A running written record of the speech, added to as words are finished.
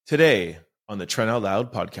Today on the Trent Out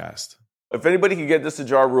Loud podcast. If anybody can get this to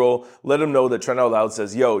Ja Rule, let him know that Trent Out Loud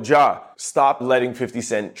says, yo, Ja, stop letting 50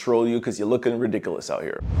 Cent troll you because you're looking ridiculous out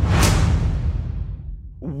here.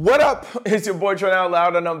 What up? It's your boy Trent Out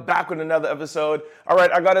Loud, and I'm back with another episode. All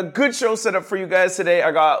right, I got a good show set up for you guys today.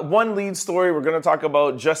 I got one lead story. We're going to talk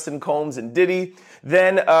about Justin Combs and Diddy.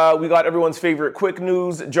 Then we got everyone's favorite quick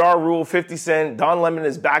news, Ja Rule, 50 Cent, Don Lemon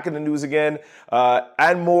is back in the news again,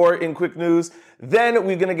 and more in quick news. Then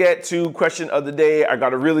we're going to get to question of the day. I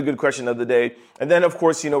got a really good question of the day. And then, of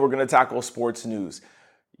course, we're going to tackle sports news.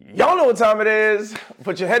 Y'all know what time it is.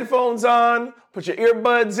 Put your headphones on, put your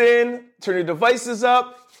earbuds in, turn your devices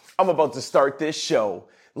up. I'm about to start this show.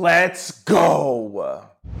 Let's go.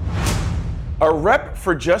 A rep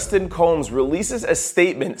for Justin Combs releases a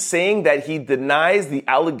statement saying that he denies the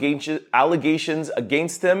allegations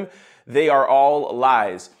against him. They are all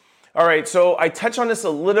lies. All right, so I touched on this a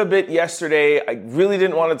little bit yesterday. I really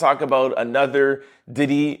didn't want to talk about another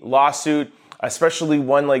Diddy lawsuit, especially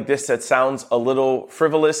one like this that sounds a little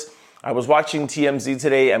frivolous. I was watching TMZ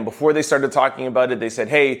today, and before they started talking about it, they said,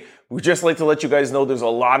 hey, we'd just like to let you guys know there's a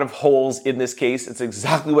lot of holes in this case. It's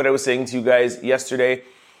exactly what I was saying to you guys yesterday.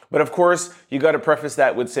 But of course, you got to preface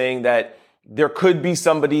that with saying that there could be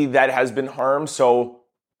somebody that has been harmed, so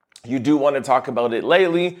you do want to talk about it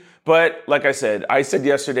lightly. But like I said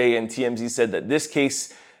yesterday, and TMZ said that this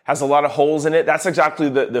case has a lot of holes in it. That's exactly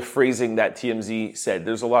the phrasing that TMZ said.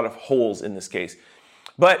 There's a lot of holes in this case.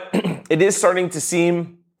 But it is starting to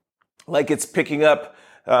seem like it's picking up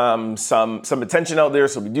some attention out there,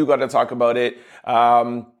 so we do got to talk about it.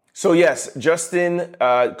 So yes, Justin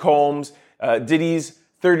Combs, Diddy's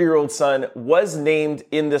 30-year-old son, was named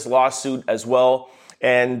in this lawsuit as well.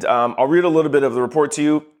 And I'll read a little bit of the report to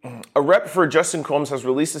you. A rep for Justin Combs has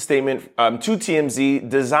released a statement to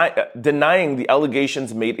TMZ denying the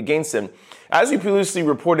allegations made against him. As we previously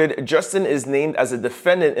reported, Justin is named as a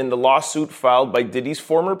defendant in the lawsuit filed by Diddy's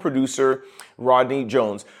former producer, Rodney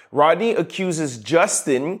Jones. Rodney accuses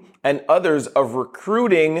Justin and others of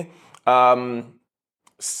recruiting, I don't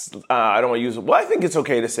want to use it. Well, I think it's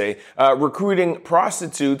okay to say, recruiting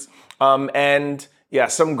prostitutes and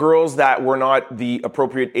some girls that were not the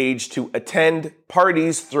appropriate age to attend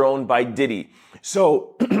parties thrown by Diddy.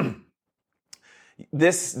 So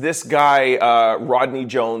this guy, Rodney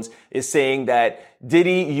Jones, is saying that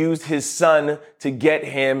Diddy used his son to get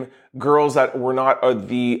him girls that were not of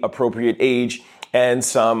the appropriate age and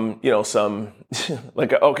some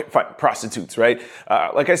prostitutes, right?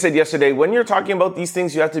 Like I said yesterday, when you're talking about these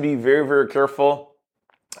things, you have to be very, very careful.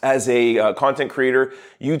 As a content creator,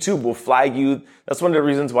 YouTube will flag you. That's one of the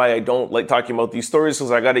reasons why I don't like talking about these stories, because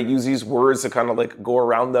I got to use these words to kind of like go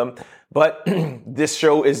around them. But this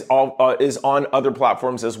show is on other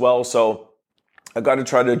platforms as well, so I got to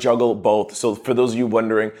try to juggle both. So for those of you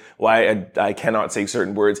wondering why I cannot say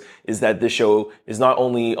certain words, is that this show is not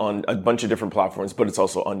only on a bunch of different platforms, but it's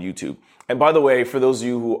also on YouTube. And by the way, for those of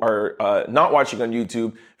you who are not watching on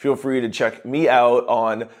YouTube, feel free to check me out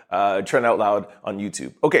on Trent Out Loud on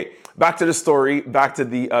YouTube. Okay, back to the story, back to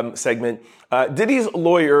the segment. Diddy's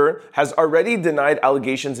lawyer has already denied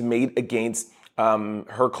allegations made against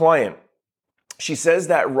her client. She says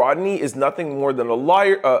that Rodney is nothing more than a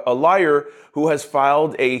liar who has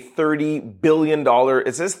filed a $30 billion,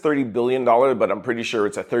 it says $30 billion, but I'm pretty sure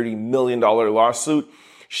it's a $30 million lawsuit,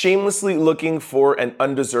 shamelessly looking for an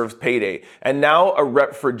undeserved payday. And now a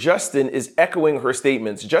rep for Justin is echoing her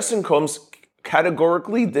statements. Justin Combs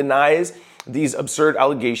categorically denies these absurd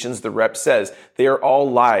allegations, the rep says. They are all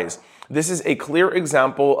lies. This is a clear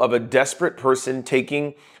example of a desperate person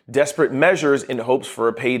taking desperate measures in hopes for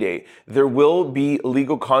a payday. There will be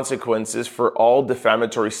legal consequences for all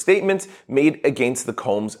defamatory statements made against the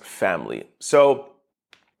Combs family. So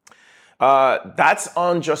that's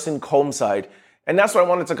on Justin Combs' side. And that's why I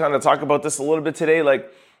wanted to kind of talk about this a little bit today.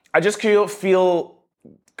 Like, I just feel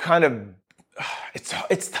kind of,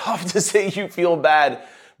 it's tough to say you feel bad,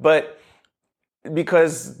 but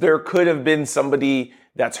because there could have been somebody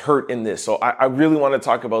that's hurt in this. So I really want to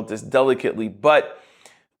talk about this delicately, but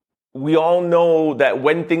we all know that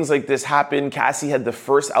when things like this happen, Cassie had the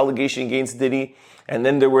first allegation against Diddy, and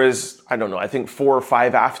then there was, I think 4 or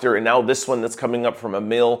 5 after, and now this one that's coming up from a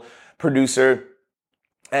male producer.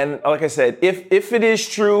 And like I said, if it is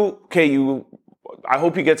true, okay, I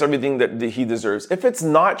hope he gets everything that he deserves. If it's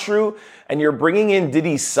not true, and you're bringing in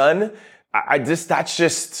Diddy's son,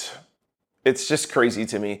 it's just crazy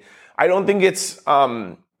to me. I don't think it's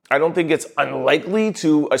unlikely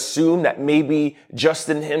to assume that maybe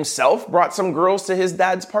Justin himself brought some girls to his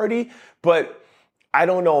dad's party, but I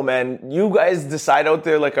don't know, man. You guys decide out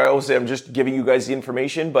there. Like I always say, I'm just giving you guys the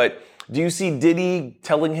information, but Do you see Diddy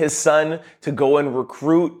telling his son to go and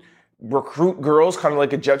recruit girls, kind of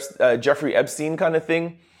like a Jeffrey Epstein kind of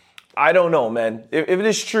thing? I don't know, man. If it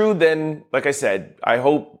is true, then, like I said, I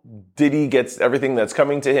hope Diddy gets everything that's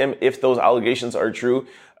coming to him if those allegations are true.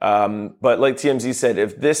 But like TMZ said,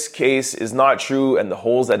 if this case is not true and the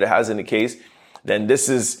holes that it has in the case, then this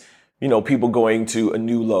is, people going to a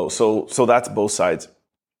new low. So that's both sides.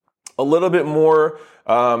 A little bit more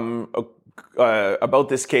about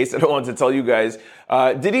this case that I wanted to tell you guys.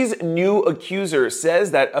 Diddy's new accuser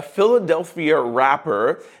says that a Philadelphia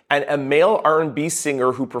rapper and a male R&B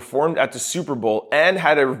singer who performed at the Super Bowl and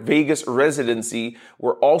had a Vegas residency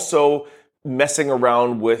were also messing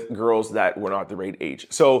around with girls that were not the right age.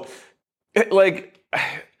 So,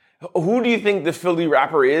 who do you think the Philly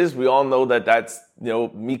rapper is? We all know that that's,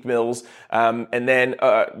 Meek Mills. And then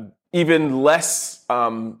even less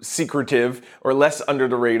secretive or less under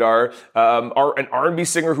the radar, are an R&B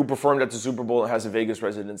singer who performed at the Super Bowl and has a Vegas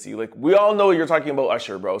residency. Like, we all know you're talking about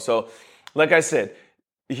Usher, bro. So, like I said,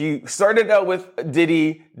 he started out with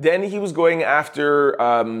Diddy, then he was going after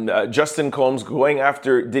Justin Combs, going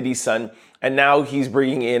after Diddy's son, and now he's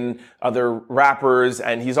bringing in other rappers,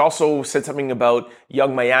 and he's also said something about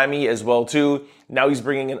Young Miami as well, too. Now he's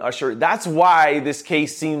bringing in Usher. That's why this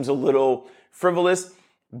case seems a little frivolous,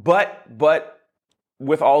 but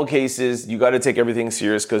with all cases, you got to take everything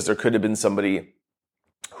serious because there could have been somebody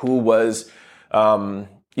who was,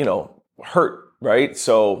 hurt. Right?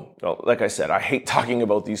 So, like I said, I hate talking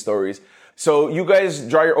about these stories. So you guys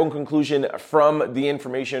draw your own conclusion from the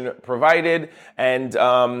information provided. And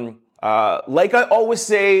like I always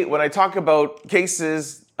say when I talk about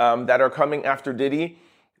cases that are coming after Diddy,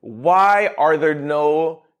 why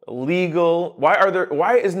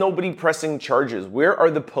is nobody pressing charges? Where are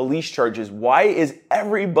the police charges? Why is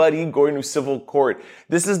everybody going to civil court?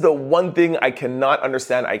 This is the one thing I cannot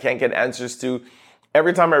understand. I can't get answers to.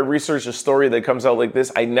 Every time I research a story that comes out like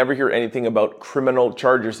this, I never hear anything about criminal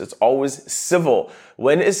charges. It's always civil.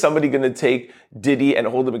 When is somebody going to take Diddy and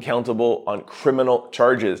hold him accountable on criminal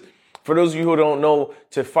charges? For those of you who don't know,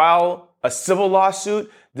 to file a civil lawsuit,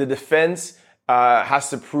 the defense has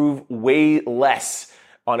to prove way less.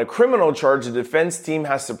 On a criminal charge, the defense team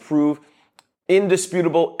has to prove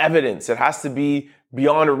indisputable evidence. It has to be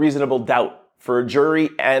beyond a reasonable doubt for a jury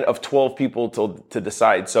and of 12 people to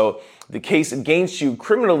decide. So the case against you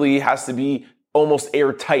criminally has to be almost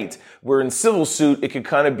airtight, where in civil suit, it could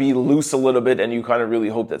kind of be loose a little bit and you kind of really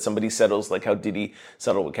hope that somebody settles like how Diddy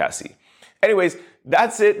settled with Cassie. Anyways,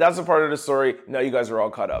 that's it. That's a part of the story. Now you guys are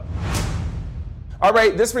all caught up. All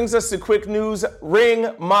right, this brings us to quick news.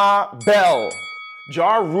 Ring my bell.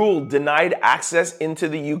 Ja Rule denied access into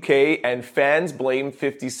the UK and fans blame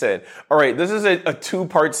 50 Cent. All right, this is a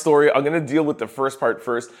two-part story. I'm going to deal with the first part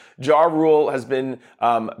first. Ja Rule has been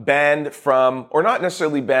banned from, or not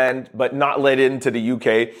necessarily banned, but not let into the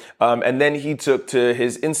UK. And then he took to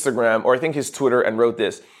his Instagram, or I think his Twitter, and wrote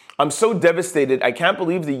this. I'm so devastated. I can't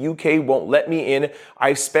believe the UK won't let me in.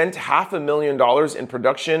 I spent $500,000 in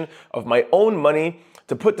production of my own money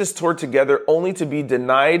to put this tour together only to be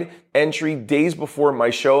denied entry days before my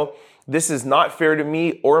show. This is not fair to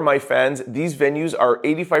me or my fans. These venues are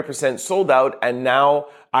 85% sold out and now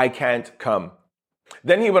I can't come.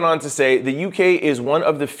 Then he went on to say, the UK is one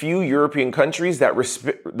of the few European countries that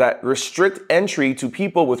restrict entry to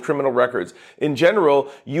people with criminal records. In general,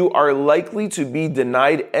 you are likely to be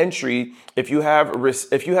denied entry if you have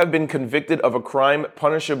been convicted of a crime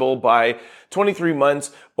punishable by 23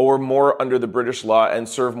 months or more under the British law and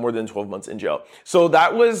serve more than 12 months in jail. So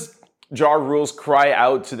that was Ja Rule's cry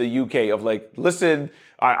out to the UK of like, listen,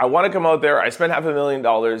 I want to come out there. I spent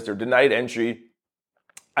 $500,000. They're denied entry.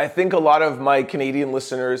 I think a lot of my Canadian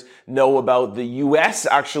listeners know about the US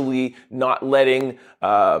actually not letting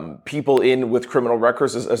people in with criminal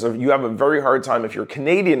records. You have a very hard time if you're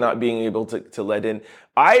Canadian not being able to let in.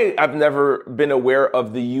 I have never been aware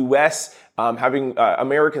of the US having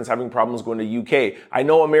Americans having problems going to UK. I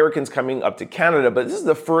know Americans coming up to Canada, but this is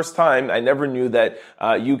the first time. I never knew that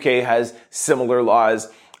UK has similar laws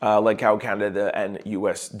like how Canada and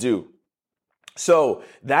US do. So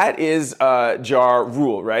that is Ja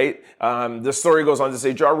Rule, right? The story goes on to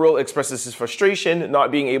say Ja Rule expresses his frustration not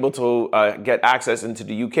being able to get access into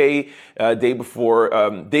the UK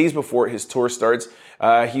days before his tour starts.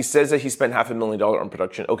 He says that he spent $500,000 on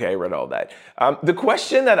production. Okay, I read all that. The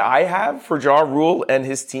question that I have for Ja Rule and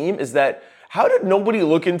his team is that how did nobody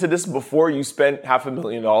look into this before you spent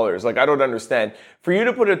 $500,000? Like, I don't understand. For you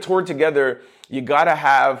to put a tour together, you gotta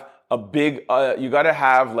have you gotta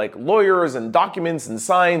have like lawyers and documents and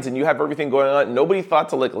signs and you have everything going on. Nobody thought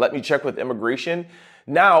to like, let me check with immigration.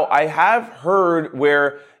 Now I have heard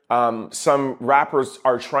where some rappers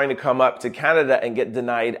are trying to come up to Canada and get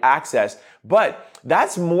denied access. But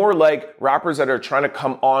that's more like rappers that are trying to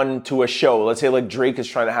come on to a show. Let's say like Drake is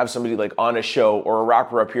trying to have somebody like on a show or a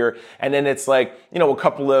rapper up here. And then it's like, a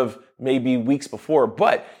couple of maybe weeks before.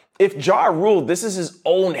 But if Ja Rule, this is his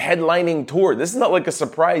own headlining tour. This is not like a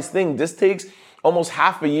surprise thing. This takes almost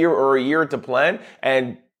half a year or a year to plan.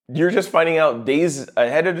 And you're just finding out days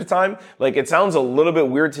ahead of the time. Like, it sounds a little bit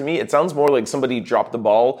weird to me. It sounds more like somebody dropped the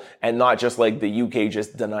ball and not just like the UK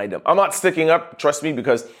just denied them. I'm not sticking up, trust me,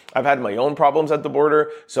 because I've had my own problems at the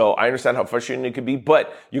border. So I understand how frustrating it could be,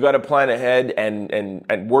 but you got to plan ahead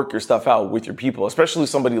and work your stuff out with your people, especially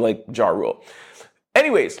somebody like Ja Rule.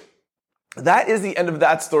 Anyways, that is the end of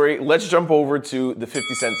that story. Let's jump over to the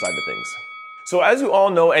 50 Cent side of things. So as you all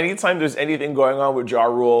know, anytime there's anything going on with Ja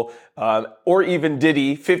Rule or even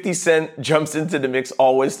Diddy, 50 Cent jumps into the mix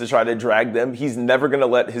always to try to drag them. He's never going to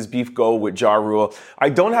let his beef go with Ja Rule. I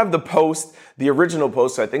don't have the original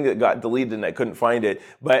post. I think it got deleted and I couldn't find it.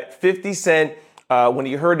 But 50 Cent, when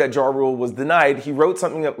he heard that Ja Rule was denied, he wrote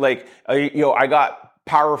something like, I got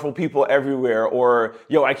powerful people everywhere, or,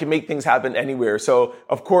 I can make things happen anywhere. So,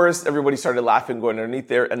 of course, everybody started laughing going underneath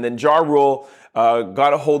there. And then Ja Rule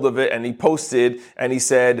got a hold of it and he posted and he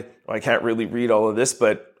said, I can't really read all of this,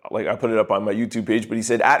 but like I put it up on my YouTube page, but he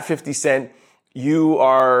said, at 50 Cent, you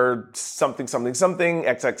are something, something, something,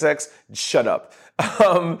 XXX, shut up.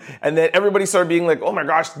 And then everybody started being like, oh my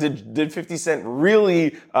gosh, did 50 Cent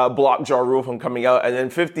really block Ja Rule from coming out? And then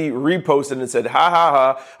 50 reposted and said, ha ha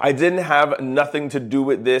ha, I didn't have nothing to do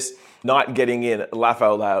with this not getting in, laugh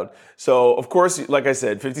out loud. So of course, like I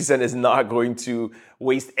said, 50 Cent is not going to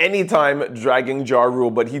waste any time dragging Ja Rule,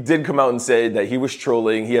 but he did come out and say that he was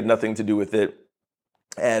trolling, he had nothing to do with it.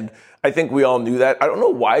 And I think we all knew that. I don't know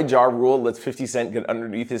why Ja Rule lets 50 Cent get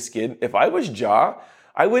underneath his skin. If I was Ja,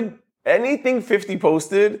 anything 50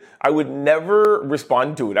 posted, I would never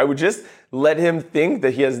respond to it. I would just let him think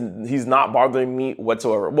that he's not bothering me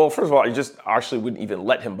whatsoever. Well, first of all, I just actually wouldn't even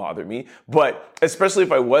let him bother me. But especially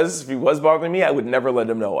if he was bothering me, I would never let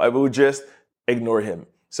him know. I would just ignore him.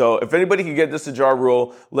 So if anybody can get this to Ja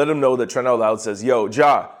Rule, let him know that Trent Out Loud says, yo,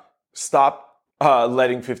 Ja, stop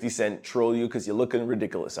letting 50 Cent troll you because you're looking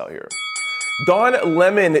ridiculous out here. Don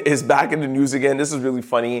Lemon is back in the news again. This is really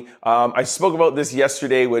funny. I spoke about this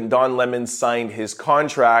yesterday when Don Lemon signed his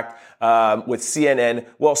contract with CNN.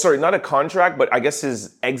 Well, sorry, not a contract, but I guess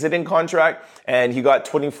his exiting contract. And he got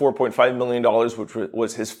 $24.5 million, which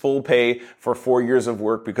was his full pay for 4 years of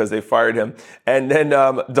work because they fired him. And then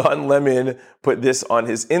Don Lemon put this on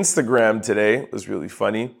his Instagram today. It was really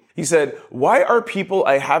funny. He said, why are people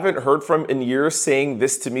I haven't heard from in years saying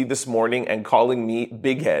this to me this morning and calling me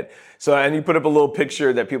Big Head? So, and he put up a little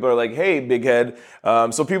picture that people are like, hey, Big Head.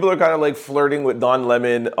 So people are kind of like flirting with Don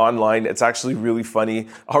Lemon online. It's actually really funny.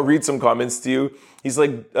 I'll read some comments to you. He's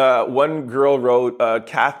like, one girl wrote,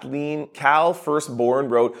 Cal Firstborn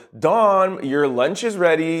wrote, Don, your lunch is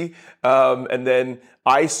ready. And then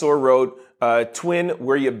Eyesore wrote, Twin,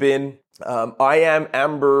 where you been? I am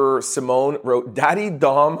Amber Simone wrote, Daddy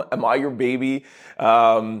Dom, am I your baby?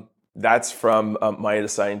 That's from Maya the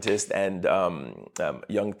Scientist and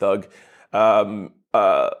Young Thug.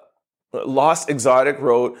 Lost Exotic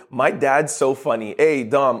wrote, my dad's so funny. Hey,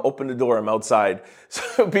 Dom, open the door, I'm outside.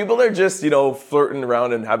 So people are just, flirting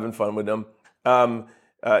around and having fun with them.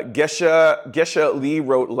 Gesha Lee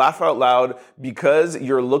wrote, laugh out loud because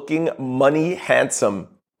you're looking money handsome.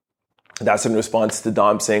 That's in response to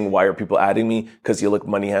Dom saying, why are people adding me? Because you look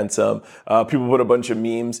money handsome. People put a bunch of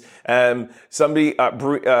memes. Somebody,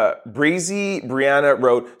 Brazy Brianna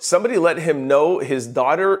wrote, somebody let him know his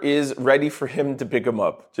daughter is ready for him to pick him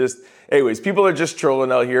up. Anyways, people are just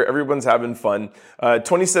trolling out here. Everyone's having fun.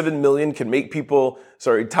 27 million can make people,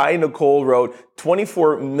 Ty Nicole wrote,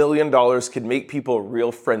 $24 million can make people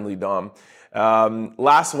real friendly, Dom.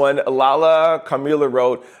 Last one, Lala Camila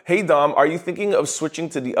wrote, hey Dom, are you thinking of switching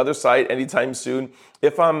to the other side anytime soon?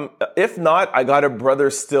 If not, I got a brother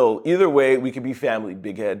still. Either way, we could be family,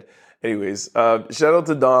 Big Head. Anyways, shout out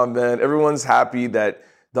to Dom, man. Everyone's happy that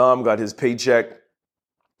Dom got his paycheck.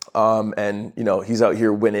 And he's out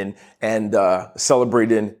here winning and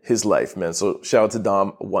celebrating his life, man. So shout out to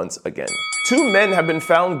Dom once again. 2 men have been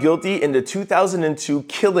found guilty in the 2002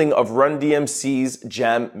 killing of Run DMC's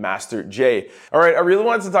Jam Master Jay. All right, I really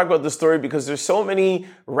wanted to talk about this story because there's so many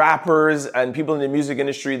rappers and people in the music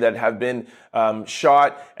industry that have been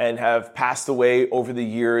shot and have passed away over the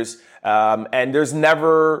years. And there's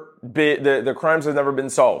never been, the crimes have never been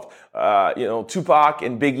solved. Tupac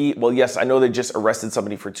and Biggie, well, yes, I know they just arrested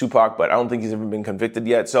somebody for Tupac, but I don't think he's ever been convicted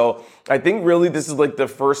yet. So I think really this is like the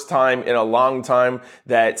first time in a long time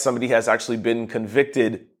that somebody has actually been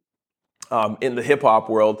convicted in the hip hop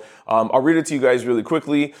world. I'll read it to you guys really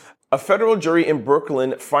quickly. A federal jury in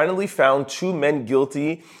Brooklyn finally found two men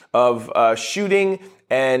guilty of shooting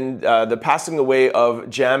and the passing away of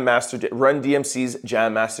Jam Master Run DMC's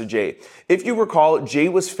Jam Master Jay. If you recall, Jay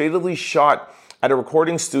was fatally shot at a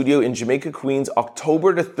recording studio in Jamaica, Queens,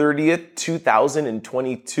 October the 30th,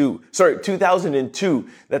 2002. 2002.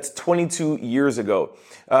 That's 22 years ago.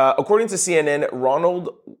 According to CNN, Ronald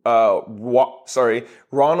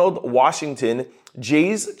Washington,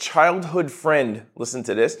 Jay's childhood friend, listen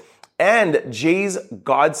to this, and Jay's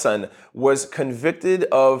godson was convicted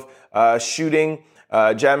of shooting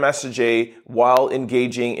Jam Master Jay while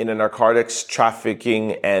engaging in a narcotics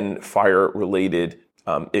trafficking and fire-related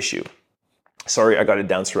issue. Sorry, I got to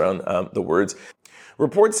dance around the words.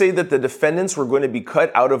 Reports say that the defendants were going to be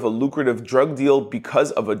cut out of a lucrative drug deal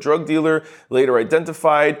because of a drug dealer later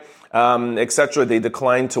identified, etc. They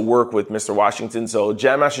declined to work with Mr. Washington. So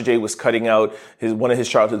Jam Master Jay was cutting out one of his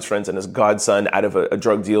childhood friends and his godson out of a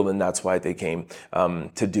drug deal, and that's why they came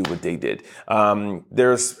to do what they did. And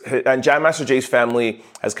Jam Master Jay's family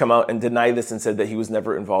has come out and denied this and said that he was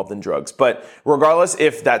never involved in drugs. But regardless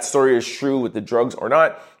if that story is true with the drugs or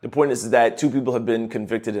not, the point is that two people have been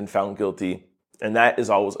convicted and found guilty. And that is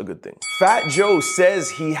always a good thing. Fat Joe says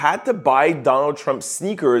he had to buy Donald Trump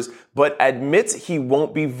sneakers, but admits he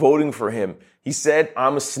won't be voting for him. He said,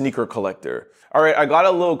 "I'm a sneaker collector." All right, I got a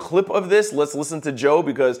little clip of this. Let's listen to Joe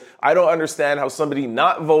because I don't understand how somebody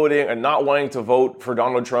not voting and not wanting to vote for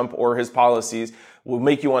Donald Trump or his policies will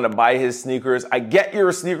make you want to buy his sneakers. I get you're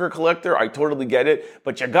a sneaker collector. I totally get it.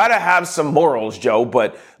 But you got to have some morals, Joe.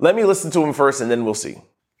 But let me listen to him first and then we'll see.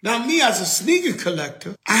 Now, me as a sneaker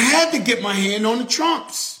collector, I had to get my hand on the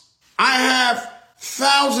Trumps. I have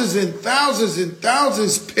thousands and thousands and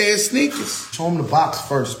thousands pair of sneakers. Show them the box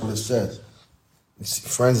first, what it says. It's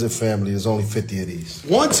friends and family, there's only 50 of these.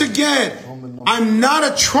 Once again, I'm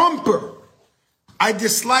not a Trumper. I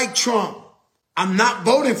dislike Trump. I'm not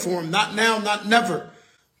voting for him, not now, not never.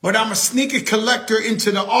 But I'm a sneaker collector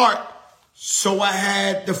into the art, so I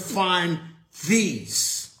had to find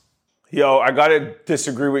these. Yo, I gotta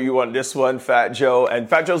disagree with you on this one, Fat Joe. And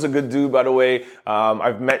Fat Joe's a good dude, by the way.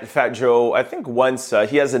 I've met Fat Joe, I think once.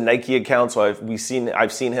 He has a Nike account, so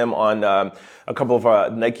I've seen him on a couple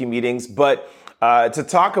of Nike meetings. But to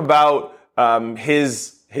talk about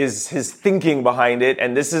his thinking behind it,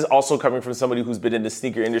 and this is also coming from somebody who's been in the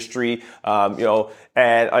sneaker industry, and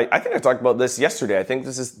I think I talked about this yesterday. I think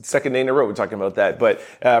this is the second day in a row we're talking about that. But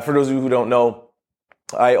for those of you who don't know,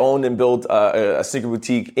 I own and built a sneaker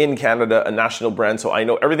boutique in Canada, a national brand, so I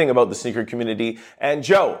know everything about the sneaker community. And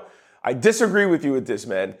Joe, I disagree with you with this,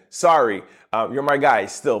 man. Sorry. You're my guy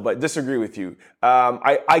still, but disagree with you.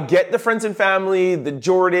 I get the friends and family, the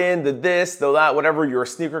Jordan, the this, the that, whatever. You're a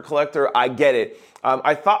sneaker collector. I get it.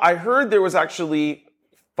 I heard there was actually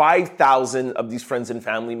 5,000 of these friends and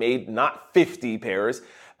family made, not 50 pairs.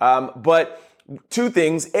 But two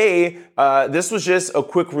things. This was just a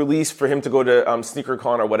quick release for him to go to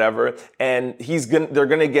SneakerCon or whatever, and they're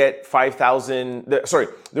gonna get 5,000. There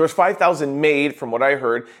was 5,000 made from what I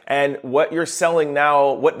heard, and what they're selling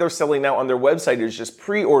now on their website is just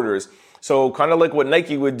pre-orders. So kind of like what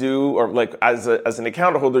Nike would do, or like as an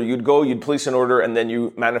account holder, you'd place an order, and then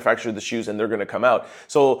you manufacture the shoes, and they're gonna come out.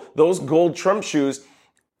 So those gold Trump shoes.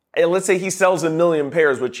 And let's say he sells 1 million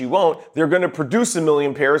pairs, which he won't. They're going to produce 1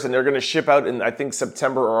 million pairs and they're going to ship out in, I think,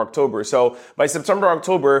 September or October. So by September,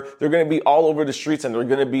 October, they're going to be all over the streets and there's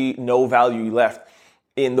going to be no value left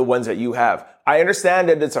in the ones that you have. I understand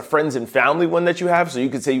that it's a friends and family one that you have. So you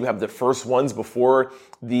could say you have the first ones before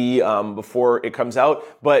it comes out.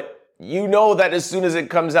 But you know that as soon as it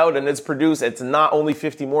comes out and it's produced, it's not only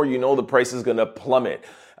 50 more. You know the price is going to plummet.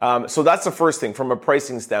 So that's the first thing from a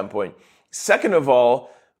pricing standpoint. Second of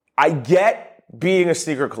all, I get being a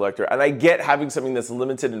sneaker collector and I get having something that's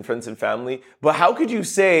limited in friends and family, but how could you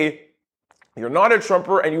say you're not a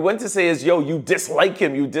Trumper and you went to say you dislike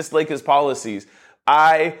him, you dislike his policies?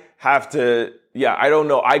 I don't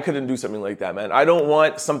know. I couldn't do something like that, man. I don't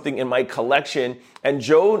want something in my collection. And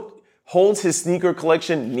Joe holds his sneaker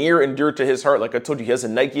collection near and dear to his heart. Like I told you, he has a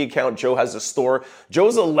Nike account. Joe has a store.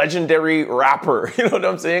 Joe's a legendary rapper. You know what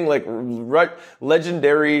I'm saying? Like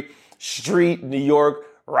legendary street New York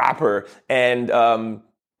rapper, and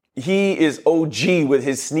he is OG with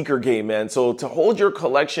his sneaker game, man. So to hold your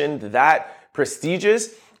collection that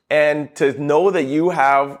prestigious and to know that you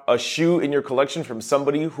have a shoe in your collection from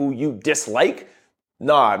somebody who you dislike,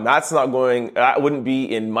 that wouldn't be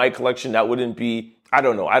in my collection. That wouldn't be, I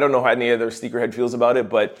don't know how any other sneakerhead feels about it,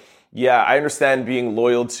 but yeah, I understand being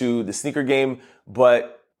loyal to the sneaker game,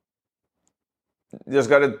 but there's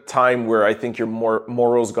got a time where I think your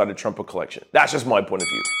morals got to trump a collection. That's just my point of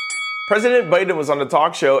view. President Biden was on a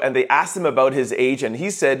talk show and they asked him about his age and he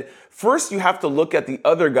said, first you have to look at the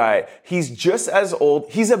other guy. He's just as old.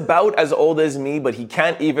 He's about as old as me, but he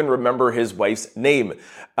can't even remember his wife's name.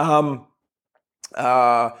 And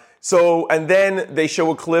then they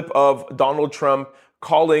show a clip of Donald Trump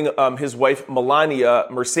calling his wife Melania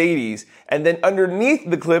Mercedes. And then underneath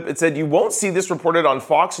the clip, it said, you won't see this reported on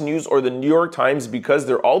Fox News or the New York Times because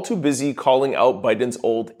they're all too busy calling out Biden's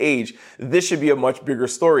old age. This should be a much bigger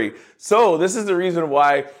story. So this is the reason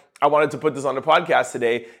why I wanted to put this on the podcast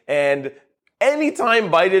today. And anytime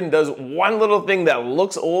Biden does one little thing that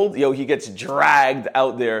looks old, he gets dragged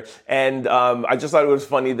out there. And I just thought it was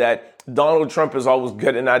funny that Donald Trump is always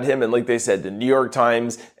getting at him. And like they said, the New York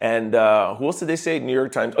Times and who else did they say? New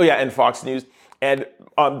York Times. Oh, yeah, and Fox News. And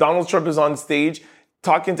Donald Trump is on stage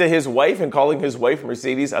talking to his wife and calling his wife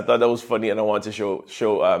Mercedes. I thought that was funny. And I wanted to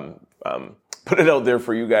put it out there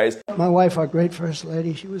for you guys. My wife, our great first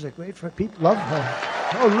lady, she was a great first. People loved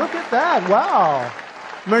her. Oh, look at that. Wow.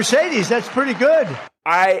 Mercedes, that's pretty good.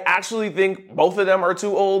 I actually think both of them are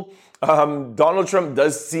too old. Donald Trump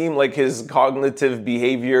does seem like his cognitive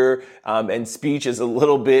behavior and speech is a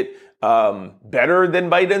little bit better than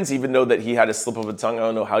Biden's, even though that he had a slip of a tongue. I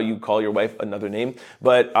don't know how you call your wife another name,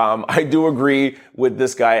 but I do agree with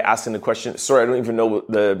this guy asking the question. Sorry, I don't even know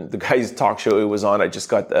the guy's talk show it was on. I just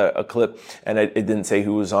got a clip and it didn't say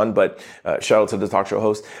who was on, but shout out to the talk show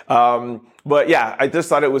host. But yeah, I just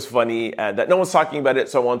thought it was funny and that no one's talking about it,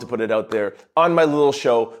 so I wanted to put it out there on my little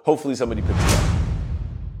show. Hopefully somebody picks it up.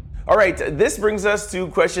 All right, this brings us to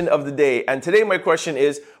question of the day. And today my question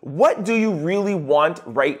is, what do you really want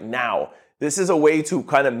right now? This is a way to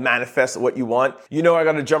kind of manifest what you want. I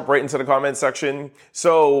got to jump right into the comment section.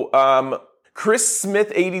 So, Chris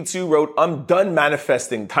Smith 82 wrote, I'm done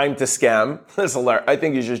manifesting, time to scam. That's hilarious. I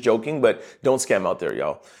think he's just joking, but don't scam out there,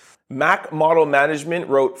 y'all. Mac Model Management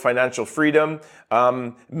wrote financial freedom.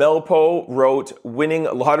 Melpo wrote winning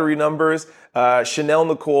lottery numbers. Chanel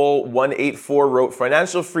Nicole 184 wrote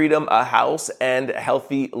financial freedom, a house, and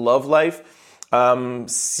healthy love life. MSCR,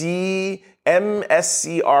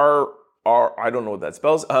 I don't know what that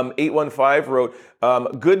spells. 815 wrote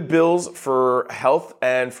good bills for health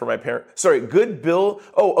and for my parents. Sorry, good bill.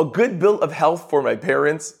 Oh, a good bill of health for my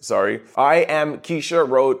parents. Sorry. I am Keisha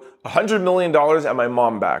wrote $100 million and my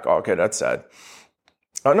mom back. Oh, okay, that's sad.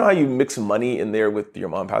 I don't know how you mix money in there with your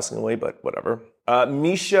mom passing away, but whatever.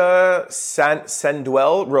 Misha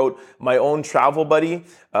Sandwell wrote my own travel buddy.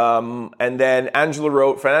 And then Angela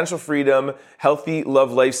wrote financial freedom, healthy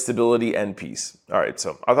love life, stability, and peace. All right,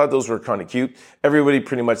 so I thought those were kind of cute. Everybody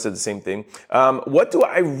pretty much said the same thing. What do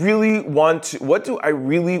I really want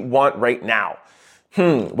right now?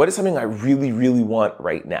 What is something I really, really want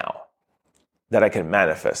right now that I can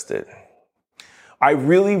manifest it? I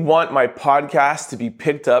really want my podcast to be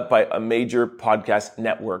picked up by a major podcast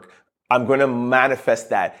network. I'm going to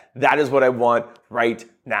manifest that. That is what I want right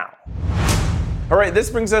now. All right,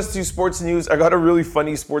 this brings us to sports news. I got a really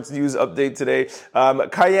funny sports news update today.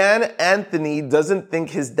 Kyan Anthony doesn't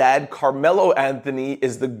think his dad, Carmelo Anthony,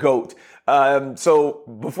 is the GOAT. So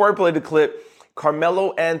before I play the clip,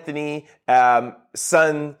 Carmelo Anthony has a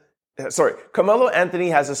son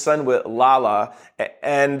with Lala,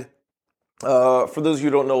 and for those of you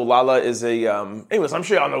who don't know, Lala is anyways, I'm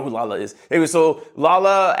sure y'all know who Lala is. Anyway, so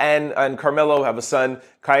Lala and Carmelo have a son,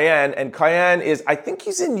 Kyan, and Kyan is, I think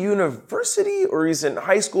he's in university or he's in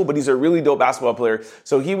high school, but he's a really dope basketball player.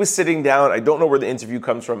 So he was sitting down. I don't know where the interview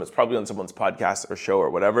comes from. It's probably on someone's podcast or show or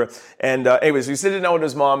whatever. And anyways, he's sitting down with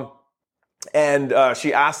his mom and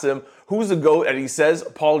she asked him, who's the GOAT? And he says,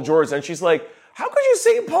 Paul George. And she's like, how could you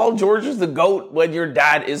say Paul George is the GOAT when your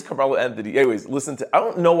dad is Carmelo Anthony? Anyways, I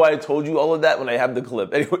don't know why I told you all of that when I have the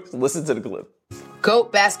clip. Anyways, listen to the clip.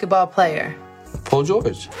 GOAT basketball player. Paul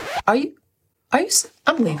George. Are you, I'm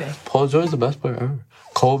leaving. Paul George is the best player ever.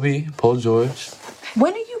 Kobe, Paul George.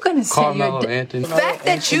 When are you going to say Carmelo your dad? Anthony. The fact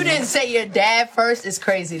that you didn't say your dad first is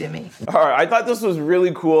crazy to me. All right, I thought this was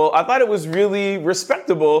really cool. I thought it was really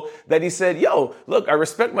respectable that he said, yo, look, I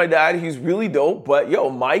respect my dad. He's really dope, but yo,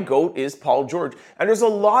 my GOAT is Paul George. And there's a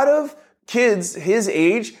lot of kids his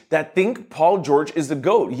age that think Paul George is the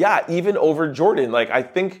GOAT. Yeah, even over Jordan. Like, I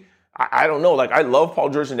don't know, like I love Paul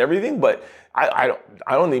George and everything, but I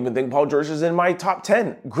don't even think Paul George is in my top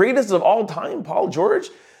 10. Greatest of all time, Paul George?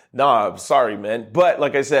 Nah, sorry, man. But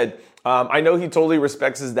like I said, I know he totally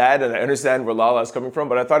respects his dad, and I understand where Lala is coming from,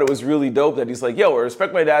 but I thought it was really dope that he's like, yo, I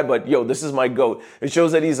respect my dad, but yo, this is my GOAT. It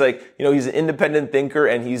shows that he's like, he's an independent thinker,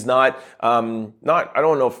 and he's not, I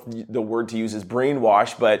don't know if the word to use is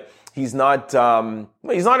brainwashed, but he's not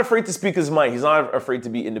afraid to speak his mind. He's not afraid to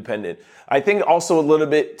be independent. I think also a little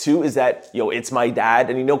bit too is that, it's my dad.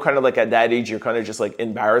 And kind of like at that age, you're kind of just like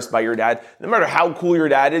embarrassed by your dad. No matter how cool your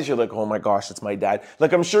dad is, you're like, oh my gosh, it's my dad.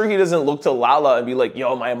 Like, I'm sure he doesn't look to Lala and be like,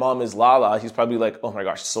 yo, my mom is Lala. He's probably like, oh my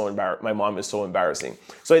gosh, my mom is so embarrassing.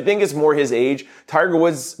 So I think it's more his age. Tiger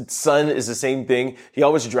Woods' son is the same thing. He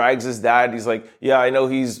always drags his dad. He's like, yeah, I know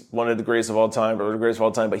he's one of the greatest of all time,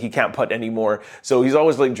 but he can't putt anymore. So he's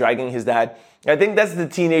always like dragging his dad. I think that's the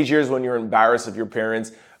teenage years when you're embarrassed of your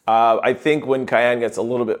parents. I think when Cayenne gets a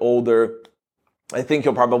little bit older, I think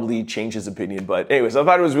he'll probably change his opinion. But anyways, I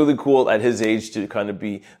thought it was really cool at his age to kind of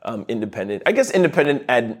be independent. I guess independent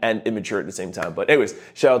and immature at the same time. But anyways,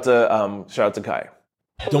 shout out to Kai.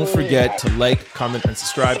 Don't forget to like, comment, and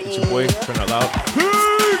subscribe. It's your boy, Trent Out Loud.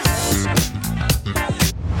 Peace!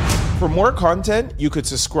 For more content, you could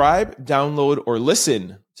subscribe, download, or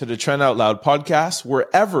listen to the Trent Out Loud podcast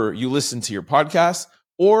wherever you listen to your podcasts,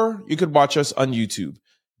 or you could watch us on YouTube.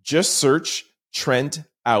 Just search Trent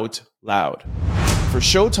Out Loud. For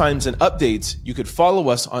showtimes and updates, you could follow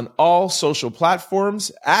us on all social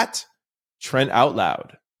platforms at Trent Out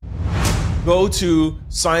Loud. Go to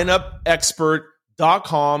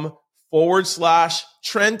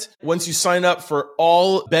signupexpert.com/Trent. Once you sign up for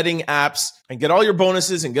all betting apps and get all your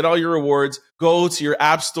bonuses and get all your rewards, go to your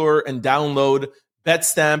app store and download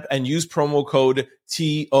BetStamp and use promo code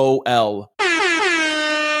TOL.